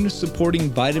immune-supporting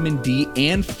vitamin D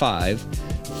and 5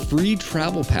 free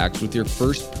travel packs with your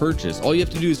first purchase. All you have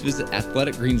to do is visit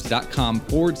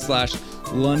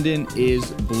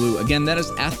athleticgreens.com/LondonIsBlue. Again, that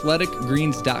is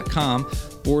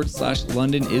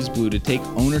athleticgreens.com/LondonIsBlue to take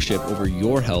ownership over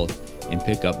your health and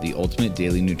pick up the ultimate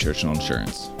daily nutritional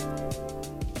insurance.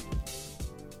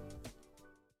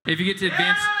 If you get to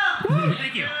advanced,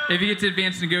 Thank you. if you get to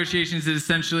advanced negotiations, it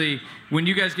essentially, when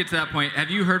you guys get to that point, have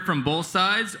you heard from both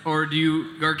sides, or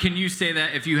can you say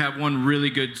that if you have one really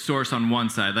good source on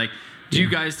one side, like, do you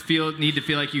guys need to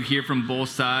feel like you hear from both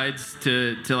sides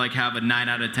to like have a 9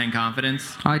 out of 10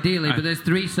 confidence? Ideally, but there's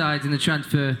 3 sides in the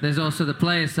transfer. There's also the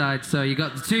player side. So you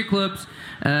got the 2 clubs,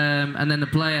 and then the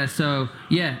player. So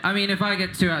yeah, I mean, if I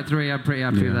get 2 out of 3, I'm pretty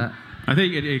happy with that. I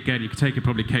think, again, you can take it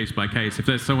probably case by case. If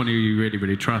there's someone who you really,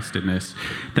 really trust in this,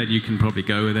 then you can probably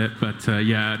go with it. But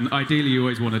yeah, ideally you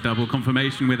always want a double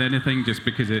confirmation with anything, just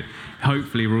because it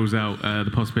hopefully rules out the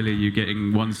possibility of you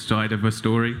getting one side of a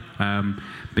story.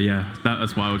 But yeah,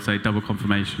 that's why I would say double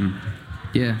confirmation.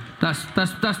 Yeah, that's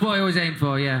what I always aim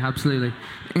for. Yeah, absolutely.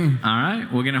 All right,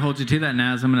 we're gonna hold you to that,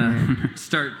 Naz. I'm gonna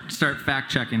start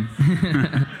fact checking.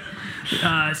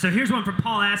 So here's one from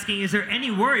Paul asking, is there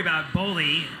any worry about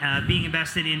Boley being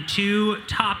invested in 2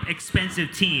 top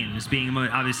expensive teams, being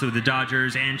obviously the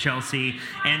Dodgers and Chelsea,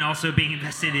 and also being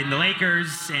invested in the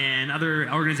Lakers and other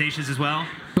organizations as well?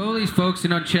 Bowley's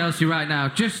focusing on Chelsea right now,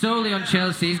 just solely on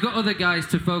Chelsea. He's got other guys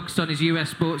to focus on his US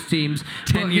sports teams.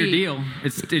 10-year deal.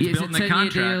 It's built in the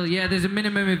contract. Deal. Yeah, there's a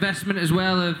minimum investment as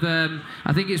well of,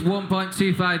 I think it's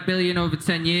 $1.25 billion over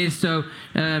 10 years. So,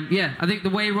 yeah, I think the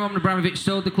way Roman Abramovich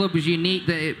sold the club was unique,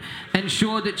 that it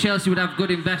ensured that Chelsea would have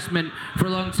good investment for a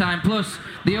long time. Plus,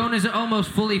 the owners are almost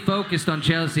fully focused on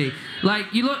Chelsea.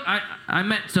 Like, you look, I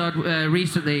met Todd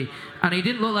recently, and he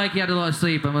didn't look like he had a lot of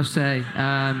sleep, I must say.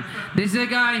 This is a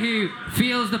guy who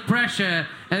feels the pressure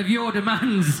of your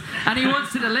demands, and he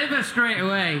wants to deliver straight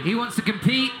away. He wants to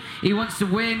compete. He wants to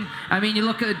win. I mean, you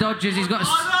look at the Dodgers. He's got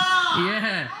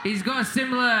a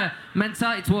similar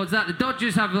mentality towards that. The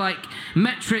Dodgers have like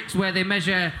metrics where they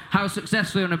measure how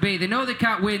successful they're going to be. They know they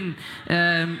can't win,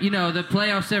 the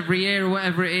playoffs every year or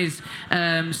whatever it is.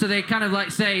 So they kind of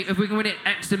like say, if we can win it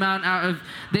X amount out of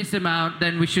this amount,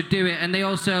 then we should do it. And they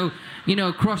also,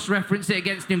 cross-reference it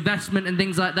against investment and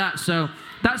things like that. So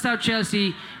that's how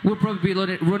Chelsea will probably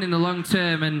be running the long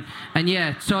term. And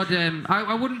yeah, Todd,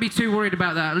 I wouldn't be too worried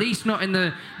about that, at least not in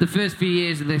the first few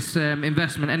years of this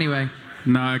investment anyway.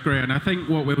 No, I agree. And I think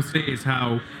what we'll see is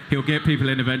how he'll get people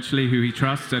in eventually who he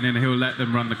trusts, and then he'll let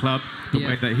them run the club the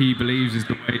way that he believes is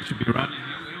the way it should be run.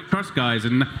 He'll trust guys.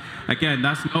 And again,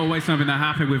 that's not always something that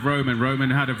happened with Roman. Roman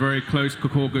had a very close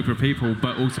core group of people,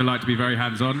 but also liked to be very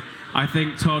hands-on. I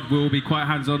think Todd will be quite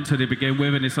hands-on to begin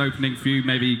with in this opening few,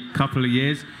 maybe couple of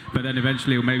years, but then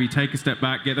eventually he'll maybe take a step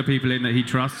back, get the people in that he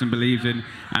trusts and believes in,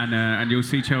 and you'll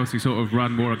see Chelsea sort of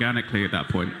run more organically at that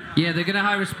point. Yeah, they're going to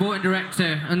hire a sporting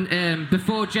director and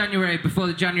before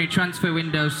the January transfer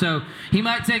window, so he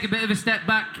might take a bit of a step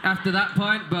back after that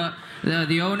point, but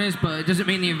the owners, but it doesn't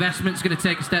mean the investment's going to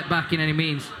take a step back in any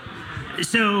means.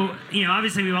 So,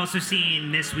 obviously we've also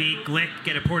seen this week Glick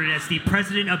get appointed as the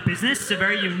president of business, a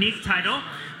very unique title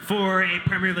for a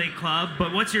Premier League club.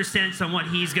 But what's your sense on what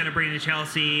he's going to bring to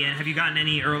Chelsea, and have you gotten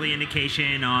any early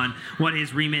indication on what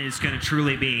his remit is going to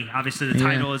truly be? Obviously the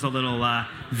title is a little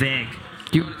vague.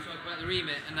 Do you want to talk about the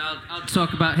remit, and I'll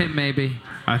talk about him maybe?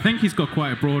 I think he's got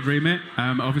quite a broad remit.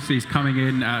 Obviously he's coming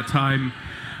in at a time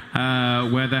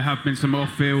where there have been some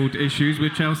off-field issues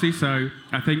with Chelsea, so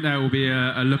I think there will be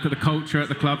a look at the culture at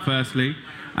the club firstly,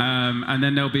 and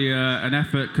then there'll be an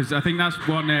effort, because I think that's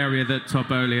one area that Todd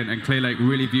Boehly and Clearlake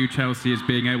really view Chelsea as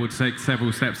being able to take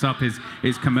several steps up is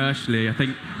commercially. I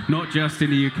think not just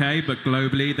in the UK but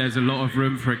globally there's a lot of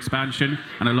room for expansion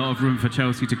and a lot of room for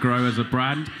Chelsea to grow as a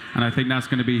brand, and I think that's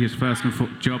going to be his first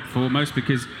job foremost,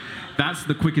 because that's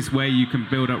the quickest way you can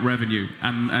build up revenue,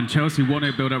 and Chelsea want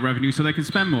to build up revenue so they can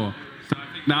spend more. So I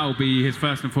think that will be his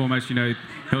first and foremost. He'll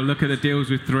look at the deals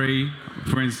with 3,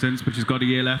 for instance, which has got a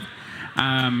year left,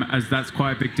 as that's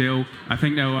quite a big deal. I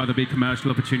think there will either be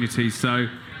commercial opportunities. So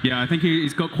yeah, I think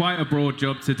he's got quite a broad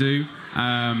job to do.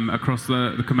 across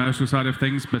the commercial side of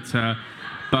things, but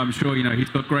I'm sure, he's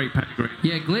got great pedigree.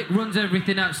 Yeah, Glick runs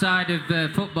everything outside of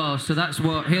football, so that's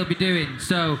what he'll be doing.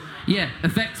 So, yeah,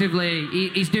 effectively,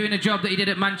 he's doing a job that he did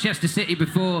at Manchester City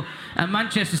before. And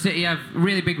Manchester City have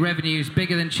really big revenues,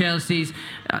 bigger than Chelsea's.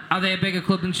 Are they a bigger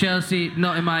club than Chelsea?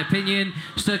 Not in my opinion.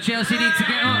 So Chelsea need to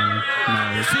get up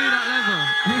to that level.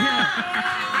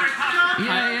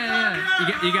 Yeah.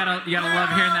 You gotta love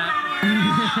hearing that.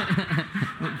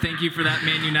 Thank you for that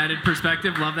Man United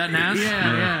perspective. Love that, Naz.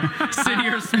 Yeah. City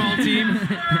or a small team.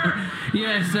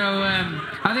 Yeah, so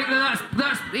I think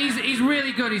he's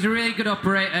really good. He's a really good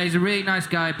operator. He's a really nice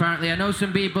guy, apparently. I know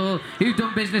some people who've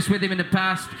done business with him in the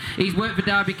past. He's worked for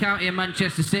Derby County and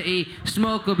Manchester City,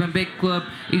 small club and big club.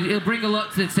 He'll bring a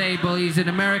lot to the table. He's an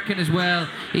American as well.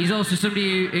 He's also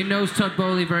somebody who knows Todd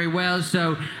Bowley very well.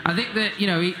 So I think that,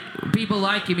 people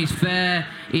like him. He's fair.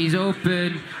 He's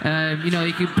open.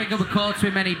 You can pick up a call to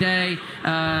him any day.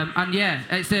 And yeah,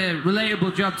 it's a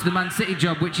relatable job to the Man City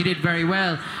job, which he did very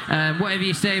well. Whatever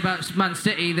you say about Man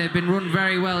City, they've been run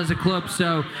very well as a club.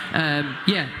 So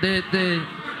the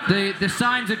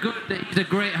signs are good that he's a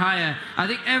great hire. I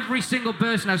think every single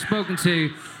person I've spoken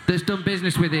to that's done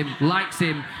business with him likes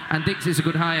him and thinks it's a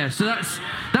good hire. So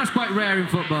that's quite rare in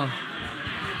football.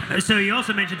 So you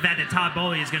also mentioned the fact that Todd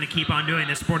Bowley is going to keep on doing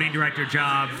the sporting director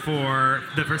job for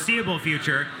the foreseeable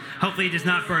future. Hopefully he does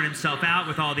not burn himself out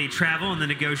with all the travel and the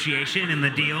negotiation and the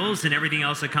deals and everything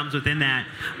else that comes within that.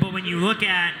 But when you look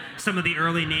at some of the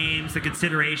early names, the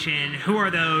consideration, who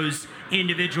are those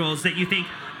individuals that you think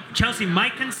Chelsea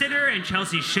might consider and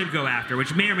Chelsea should go after,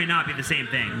 which may or may not be the same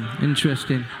thing?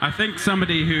 Interesting. I think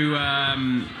somebody who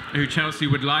Chelsea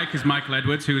would like is Michael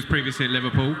Edwards, who was previously at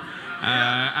Liverpool.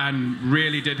 And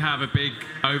really did have a big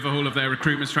overhaul of their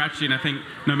recruitment strategy. And I think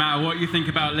no matter what you think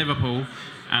about Liverpool,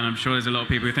 and I'm sure there's a lot of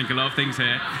people who think a lot of things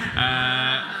here,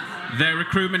 their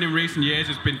recruitment in recent years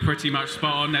has been pretty much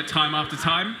spot on at time after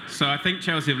time. So I think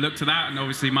Chelsea have looked to that, and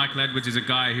obviously Michael Edwards is a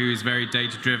guy who is very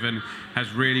data-driven,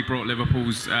 has really brought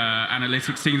Liverpool's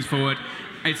analytics teams forward.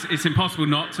 It's impossible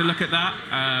not to look at that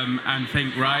and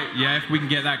think, right, yeah, if we can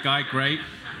get that guy, great.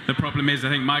 The problem is, I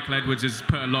think Michael Edwards has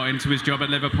put a lot into his job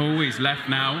at Liverpool. He's left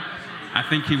now. I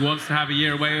think he wants to have a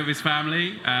year away with his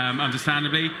family,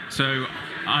 understandably. So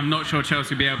I'm not sure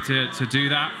Chelsea will be able to do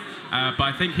that. But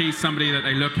I think he's somebody that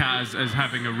they look at as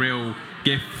having a real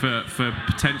gift for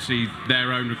potentially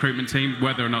their own recruitment team.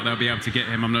 Whether or not they'll be able to get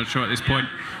him, I'm not sure at this point.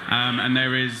 And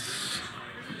there is...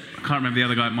 I can't remember the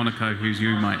other guy at Monaco, who's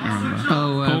you might remember.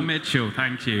 Paul Mitchell,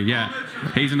 thank you. Yeah,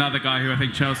 he's another guy who I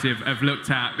think Chelsea have looked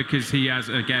at because he has,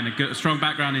 again, a strong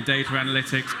background in data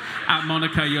analytics. At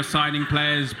Monaco, you're signing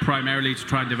players primarily to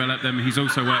try and develop them. He's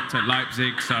also worked at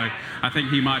Leipzig, so I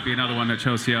think he might be another one that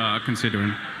Chelsea are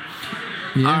considering.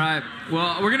 Yeah. All right.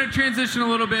 Well, we're going to transition a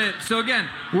little bit. So, again,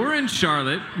 we're in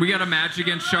Charlotte. We got a match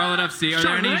against Charlotte FC. Are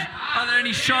there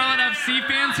any Charlotte FC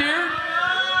fans here?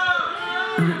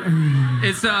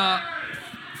 It's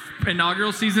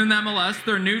inaugural season in the MLS.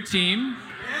 They're a new team.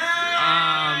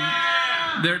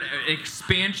 They're an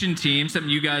expansion team, something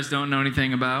you guys don't know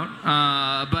anything about.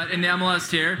 But in the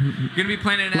MLS here, you're going to be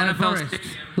playing in an NFL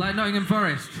stadium. Like Nottingham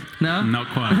Forest? No? Not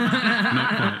quite.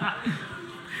 Not quite.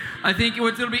 I think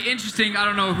it'll be interesting. I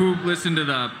don't know who listened to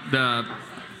the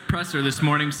presser this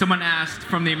morning. Someone asked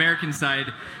from the American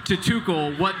side to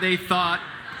Tuchel what they thought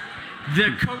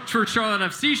the coach for Charlotte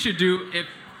FC should do if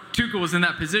Tuchel was in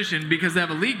that position, because they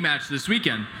have a league match this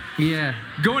weekend. Yeah.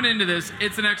 Going into this,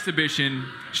 it's an exhibition.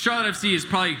 Charlotte FC is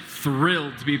probably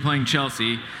thrilled to be playing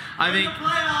Chelsea. I think.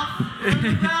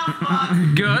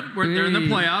 Good. They're in the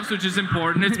playoffs, which is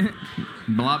important. It's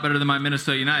a lot better than my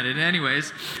Minnesota United. But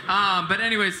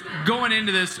anyways, going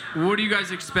into this, what do you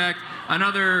guys expect?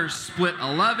 Another split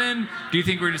 11? Do you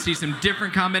think we're going to see some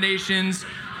different combinations?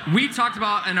 We talked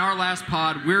about in our last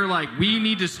pod, we're like, we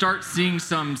need to start seeing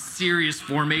some serious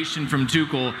formation from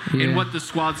Tuchel and what the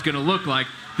squad's going to look like.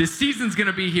 The season's going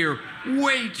to be here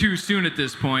way too soon at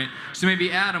this point. So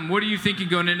maybe, Adam, what are you thinking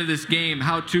going into this game,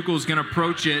 how Tuchel's going to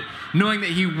approach it, knowing that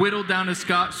he whittled down his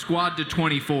squad to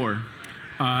 24?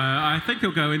 I think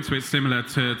he'll go into it similar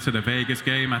to the Vegas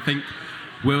game. I think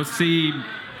we'll see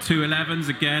 2 11s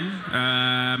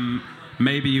again.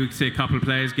 Maybe you see a couple of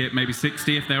players get maybe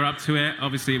 60 if they're up to it.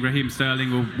 Obviously, Raheem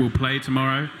Sterling will play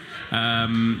tomorrow.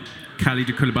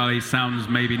 Kalidou Koulibaly sounds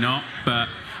maybe not, but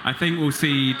I think we'll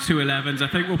see 2 11s. I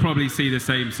think we'll probably see the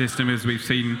same system as we've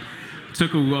seen.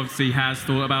 Tuchel obviously has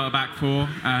thought about a back four,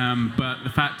 but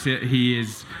the fact that he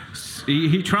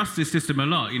trusts his system a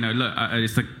lot. You know, look,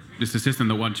 it's the system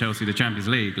that won Chelsea the Champions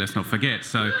League. Let's not forget.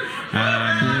 So.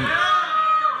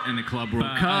 in the Club World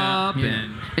But, Cup. Yeah.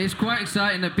 And It's quite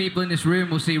exciting that people in this room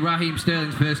will see Raheem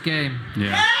Sterling's first game.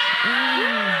 Yeah.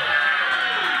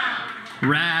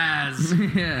 Raz.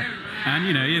 Yeah. And,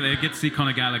 you know, they get to see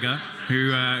Conor Gallagher,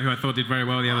 who I thought did very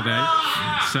well the other day.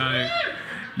 So,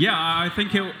 yeah, I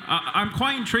think I'm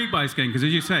quite intrigued by this game because,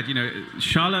 as you said, you know,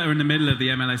 Charlotte are in the middle of the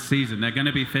MLS season. They're going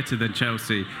to be fitter than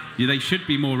Chelsea. They should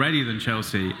be more ready than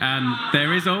Chelsea. And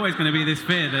there is always going to be this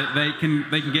fear that they can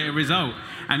get a result.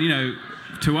 And, you know,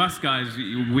 to us guys,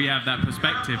 we have that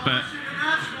perspective. But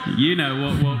you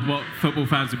know what football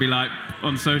fans would be like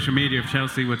on social media if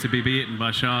Chelsea were to be beaten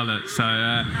by Charlotte. So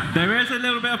there is a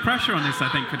little bit of pressure on this, I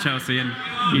think, for Chelsea. And,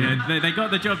 you know, they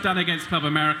got the job done against Club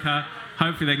America.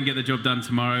 Hopefully they can get the job done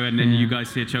tomorrow, and then you guys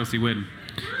see a Chelsea win.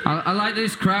 I like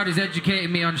this crowd is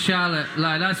educating me on Charlotte.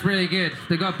 Like, that's really good.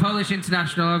 They've got Polish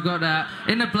international. I've got that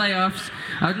in the playoffs.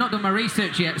 I've not done my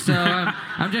research yet, so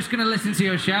I'm just going to listen to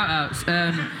your shout-outs.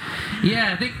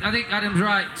 Yeah, I think Adam's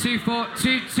right.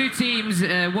 Two teams,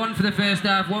 one for the first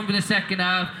half, one for the second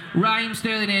half. Raheem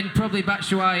Sterling in, probably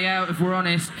Batshuayi out, if we're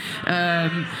honest.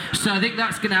 So I think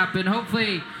that's going to happen.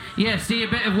 Hopefully, yeah, see a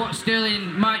bit of what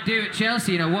Sterling might do at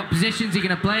Chelsea. You know, what positions he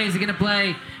going to play? Is he going to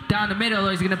play down the middle,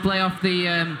 or is he going to play off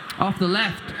the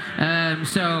left?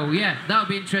 So yeah, that'll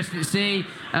be interesting to see.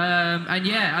 And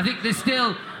yeah, I think there's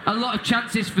still a lot of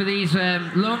chances for these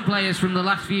loan players from the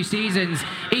last few seasons.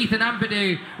 Ethan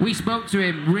Ampadu, we spoke to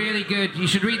him, really good. You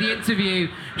should read the interview.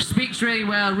 Speaks really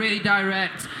well, really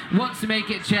direct. Wants to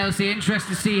make it Chelsea.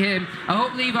 Interested to see him. I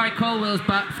hope Levi Colwell's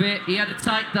back fit. He had a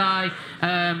tight thigh.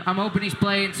 I'm hoping he's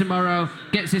playing tomorrow.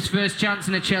 Gets his first chance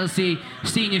in a Chelsea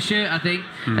senior shirt, I think.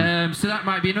 So that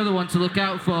might be another one to look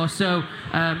out for. So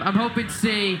I'm hoping to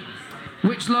see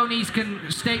which loanees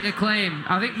can stake a claim.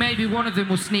 I think maybe one of them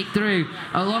will sneak through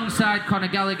alongside Conor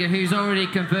Gallagher, who's already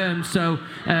confirmed. So,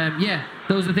 yeah,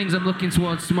 those are things I'm looking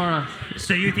towards tomorrow.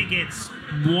 So you think it's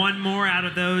one more out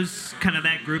of those, kind of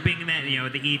that grouping, that, you know,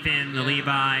 the Ethan, the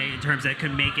Levi, in terms that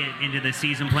could make it into the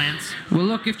season plans? Well,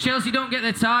 look, if Chelsea don't get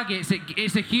their targets,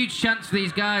 it's a huge chance for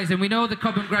these guys, and we know the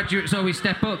Cobham graduates always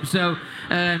step up. So,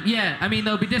 yeah, I mean,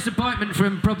 there'll be disappointment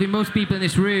from probably most people in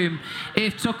this room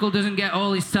if Tuchel doesn't get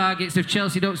all his targets, if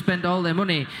Chelsea don't spend all their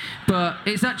money. But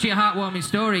it's actually a heartwarming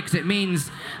story because it means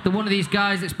that one of these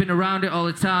guys that's been around it all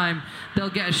the time, they'll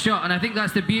get a shot. And I think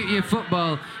that's the beauty of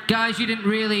football. Guys you didn't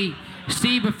really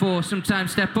see before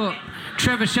sometimes step up.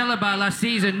 Trevor Chalobah last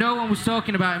season, no one was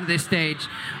talking about him at this stage.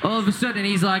 All of a sudden,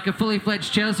 he's like a fully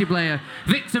fledged Chelsea player.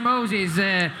 Victor Moses,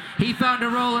 he found a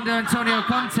role under Antonio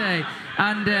Conte,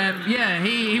 and yeah,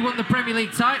 he won the Premier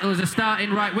League title as a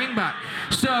starting right wing back.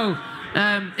 So,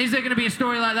 is there going to be a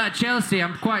story like that at Chelsea?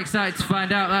 I'm quite excited to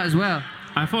find out that as well.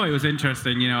 I thought it was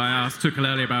interesting. You know, I asked Tuchel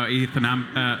earlier about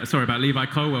about Levi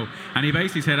Colwill, and he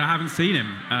basically said, I haven't seen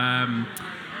him.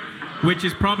 Which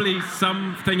is probably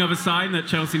something of a sign that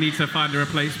Chelsea needs to find a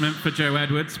replacement for Joe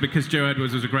Edwards, because Joe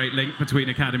Edwards was a great link between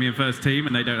academy and first team,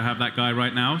 and they don't have that guy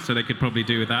right now, so they could probably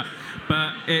do with that.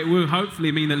 But it will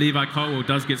hopefully mean that Levi Colwill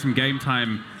does get some game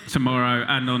time tomorrow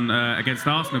and on against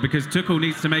Arsenal, because Tuchel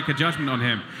needs to make a judgment on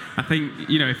him. I think,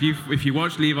 you know, if you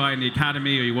watch Levi in the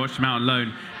academy or you watch him out on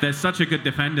loan, there's such a good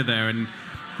defender there, and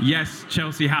yes,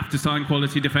 Chelsea have to sign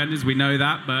quality defenders, we know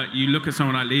that, but you look at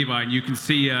someone like Levi and you can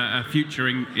see a future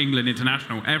England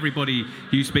international. Everybody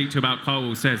you speak to about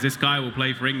Colwill says this guy will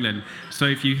play for England. So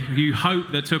if you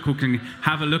hope that Tuchel can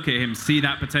have a look at him, see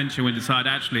that potential and decide,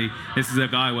 actually, this is a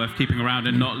guy worth keeping around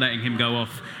and not letting him go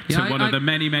off to one of the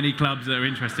many clubs that are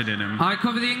interested in him. I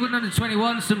cover the England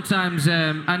under-21 sometimes,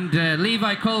 and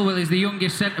Levi Colwill is the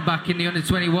youngest centre-back in the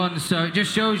under-21, so it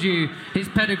just shows you his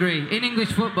pedigree. In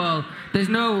English football, there was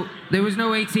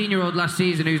no 18-year-old last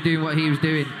season who's doing what he was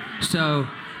doing. So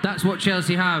that's what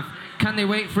Chelsea have. Can they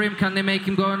wait for him? Can they make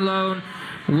him go on loan?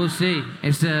 We'll see.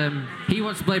 It's he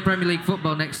wants to play Premier League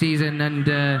football next season,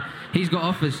 and he's got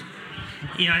offers.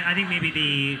 You know, I think maybe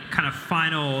the kind of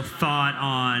final thought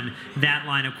on that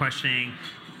line of questioning,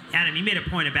 Adam, you made a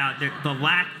point about the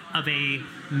lack of a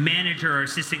manager or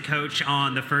assistant coach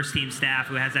on the first team staff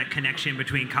who has that connection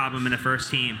between Cobham and the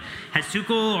first team. Has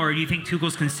Tuchel, or do you think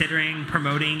Tuchel's considering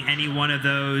promoting any one of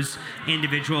those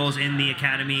individuals in the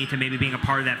academy to maybe being a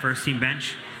part of that first team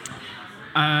bench?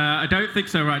 I don't think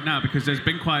so right now, because there's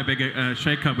been quite a big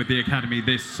shake-up with the academy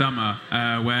this summer,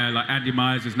 where like Andy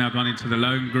Myers has now gone into the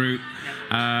loan group.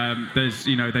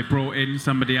 They brought in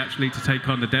somebody actually to take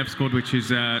on the dev squad, which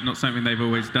is not something they've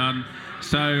always done.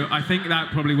 So I think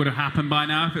that probably would have happened by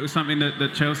now if it was something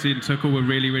that Chelsea and Tuchel were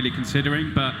really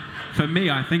considering. But for me,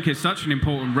 I think it's such an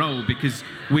important role, because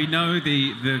we know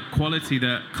the quality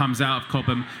that comes out of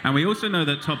Cobham, and we also know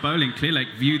that Todd Bowling,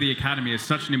 Clearlake view the academy as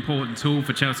such an important tool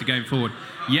for Chelsea going forward.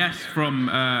 Yes, from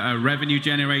a revenue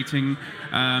generating,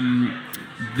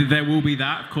 there will be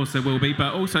that. Of course, there will be.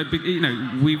 But also,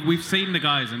 we've seen the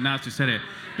guys, and Naz just said it.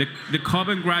 The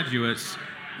Cobham graduates.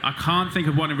 I can't think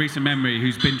of one in recent memory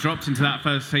who's been dropped into that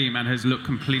first team and has looked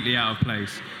completely out of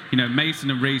place. Mason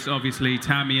and Reese, obviously,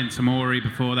 Tammy and Tamori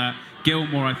before that.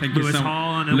 Gilmore, I think, Lewis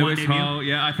Hall on a Lewis one Hall,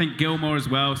 yeah, I think Gilmore as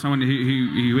well, someone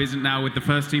who isn't now with the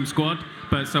first team squad,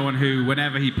 but someone who,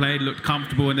 whenever he played, looked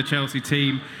comfortable in the Chelsea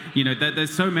team.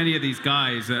 There's so many of these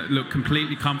guys that look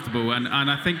completely comfortable, and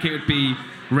I think it would be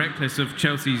reckless of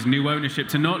Chelsea's new ownership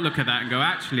to not look at that and go,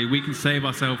 actually, we can save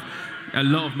ourselves a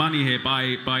lot of money here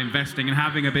by investing and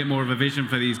having a bit more of a vision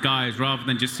for these guys rather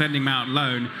than just sending them out on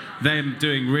loan, them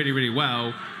doing really, really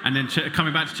well, and then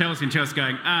coming back to Chelsea and Chelsea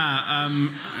going,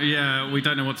 yeah, we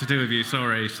don't know what to do with you,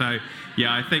 sorry. So,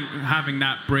 yeah, I think having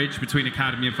that bridge between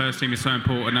academy and first team is so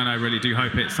important, and I really do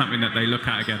hope it's something that they look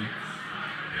at again.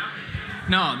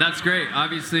 No, that's great.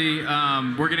 Obviously,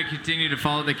 we're going to continue to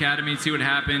follow the academy, see what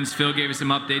happens. Phil gave us some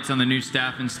updates on the new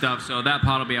staff and stuff, so that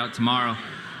pod will be out tomorrow.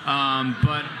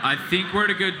 But I think we're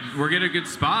at a good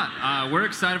spot. We're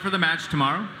excited for the match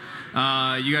tomorrow.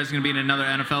 You guys are going to be in another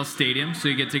NFL stadium, so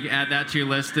you get to add that to your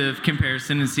list of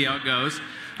comparison and see how it goes.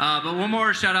 But one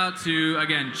more shout out to,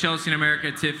 again, Chelsea in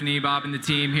America, Tiffany, Bob, and the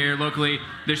team here locally,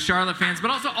 the Charlotte fans,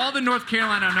 but also all the North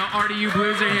Carolina. I know RDU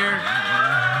Blues are here.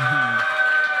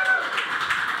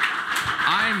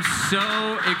 I'm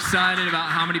so excited about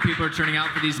how many people are turning out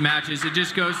for these matches. It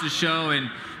just goes to show, and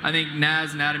I think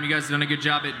Naz and Adam, you guys have done a good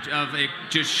job of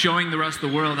just showing the rest of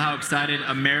the world how excited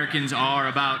Americans are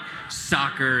about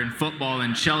soccer and football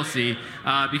and Chelsea,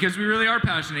 because we really are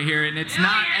passionate here, and it's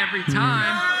not every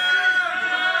time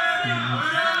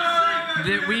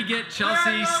that we get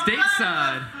Chelsea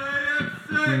stateside.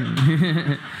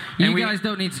 You guys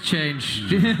don't need to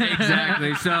change.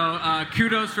 Exactly. So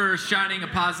kudos for shining a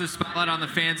positive spotlight on the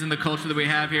fans and the culture that we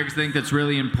have here, because I think that's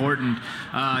really important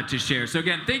to share. So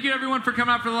again, thank you everyone for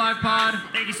coming out for the live pod.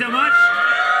 Thank you so much.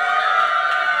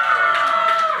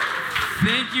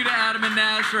 Thank you to Adam and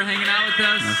Naz for hanging out with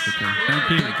us. That's okay. Thank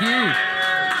you. Thank you.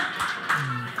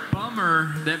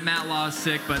 Bummer that Matt Law is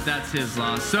sick, but that's his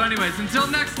loss. So anyways, until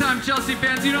next time, Chelsea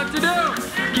fans, you know what to do.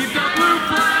 Keep the blue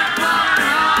flag.